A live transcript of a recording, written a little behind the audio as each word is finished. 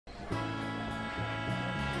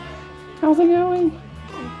How's it going?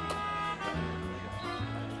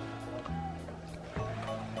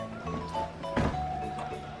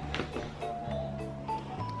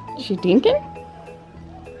 She dinking?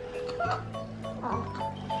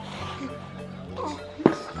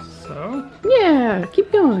 So? Yeah,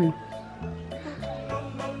 keep going.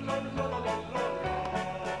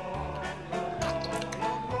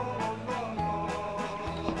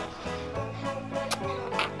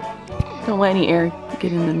 Don't let any air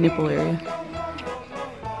get in the nipple area.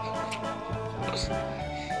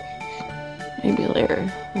 Maybe lay her.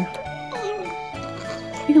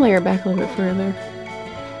 You can lay her back a little bit further.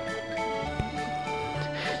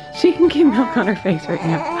 She can get milk on her face right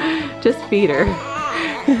now. Just feed her.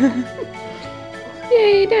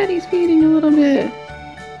 Yay, Daddy's feeding a little bit.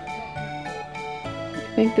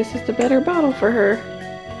 I think this is the better bottle for her.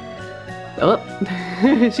 Oh,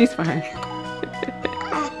 she's fine.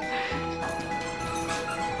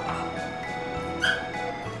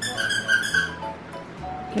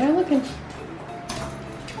 Yeah, looking.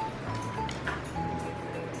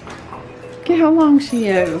 Look at how long she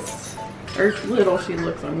is. Or little she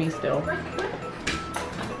looks on me still.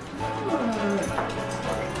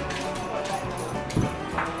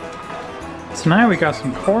 Tonight we got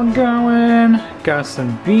some corn going, got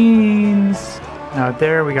some beans. Out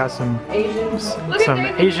there we got some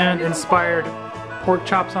Asian inspired pork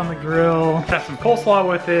chops on the grill. Got some coleslaw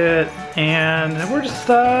with it, and we're just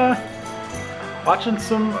watching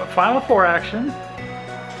some Final Four action.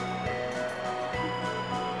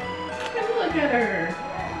 Look at her.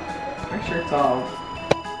 Her shirt's all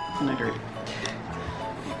in the dirt.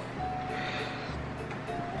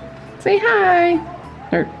 Say hi.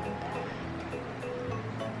 Or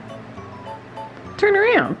turn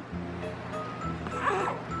around.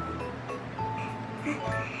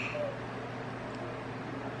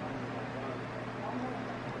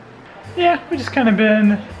 Yeah, we just kind of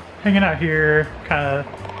been hanging out here.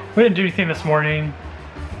 We didn't do anything this morning.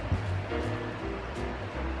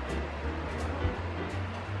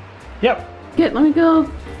 Yep. Let me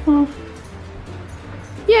go. Oh.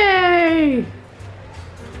 Yay!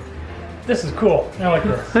 This is cool. I like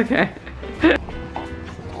this. Okay.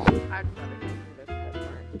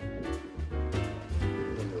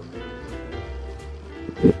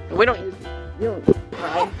 We don't use. You don't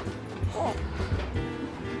cry.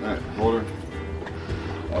 Alright, hold her.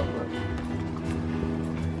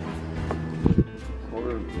 Hold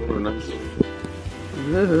her nicely.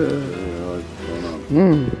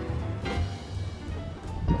 Mmm.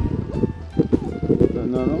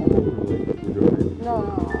 No. No.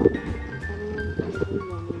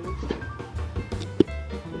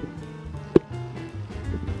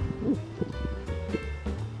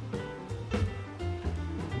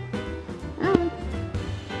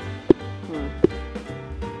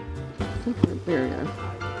 There we go.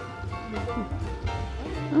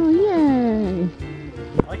 Oh, yay!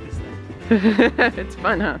 I like this thing. It's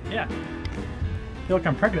fun, huh? Yeah. I feel like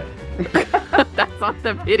I'm pregnant. That's on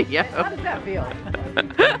the video. How does that feel?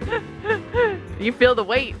 You feel the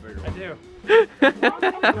weight. I do. It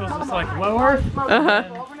was just like lower.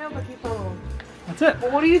 That's it.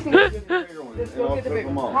 Well, what do you think? Just go get the big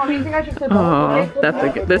one. How do you think I should sit Oh, that's a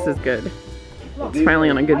good. This is good. It's finally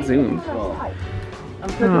on a good zoom. I'm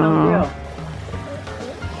cooking on the grill.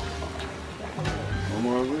 One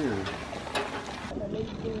more over here.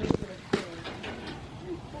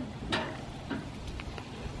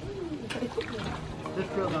 This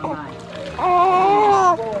grill's on mine.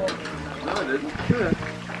 No, I didn't. Yeah.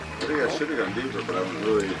 I think I should have gone deeper, but I went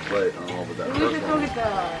really late on all of that. We just go get the...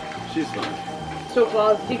 She's fine. So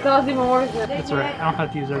close. He calls even more. That's right. I don't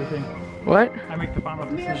have to use everything. What? I make the final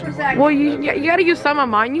decision. Well, you gotta use some of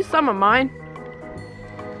mine. Use some of mine.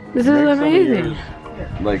 This is amazing.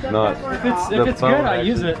 Like not. If it's good, I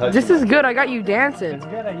use it. This is good. I got you dancing. If it's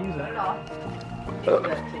good, I use it.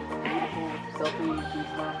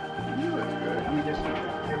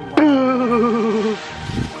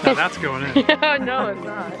 Now that's going in. Yeah, no, it's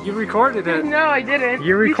not. You recorded it. No, I didn't.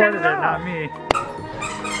 You recorded it, off. not me.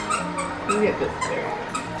 Let me get this there.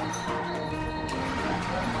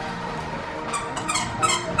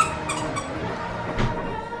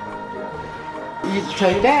 You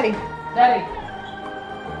tell your daddy. Daddy.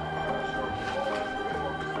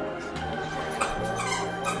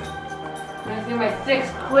 Wanna see my 6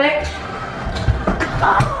 clicks?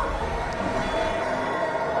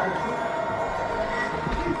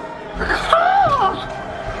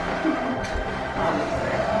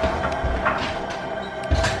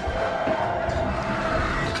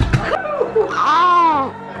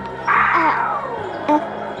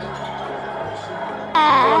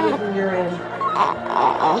 You're in.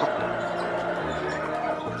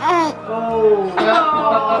 Oh.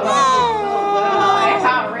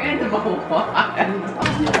 How random it was.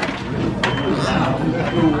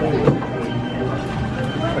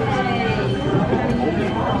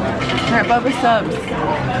 Alright, Bubba subs.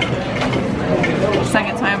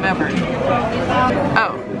 Second time ever.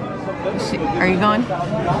 Oh. Are you going?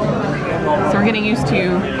 So we're getting used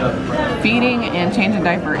to feeding and changing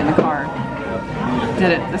diaper in the car.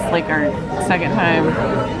 Did it this like our second time.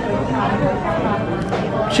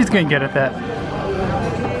 She's gonna get at that.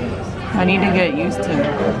 I need to get used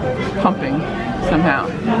to pumping somehow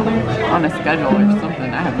on a schedule or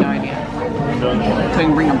something. I have no idea. So we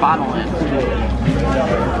can bring a bottle in.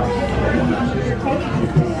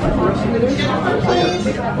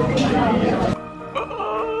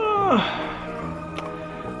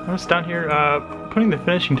 I'm just down here putting the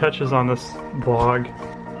finishing touches on this vlog.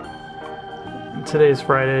 Today is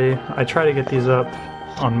Friday. I try to get these up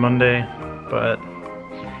on Monday, but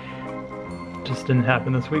it just didn't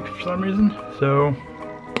happen this week for some reason. So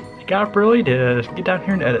I got up early to get down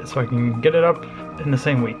here and edit so I can get it up in the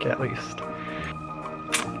same week at least.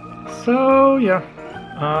 So yeah,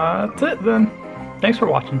 that's it then. Thanks for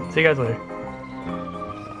watching. See you guys later.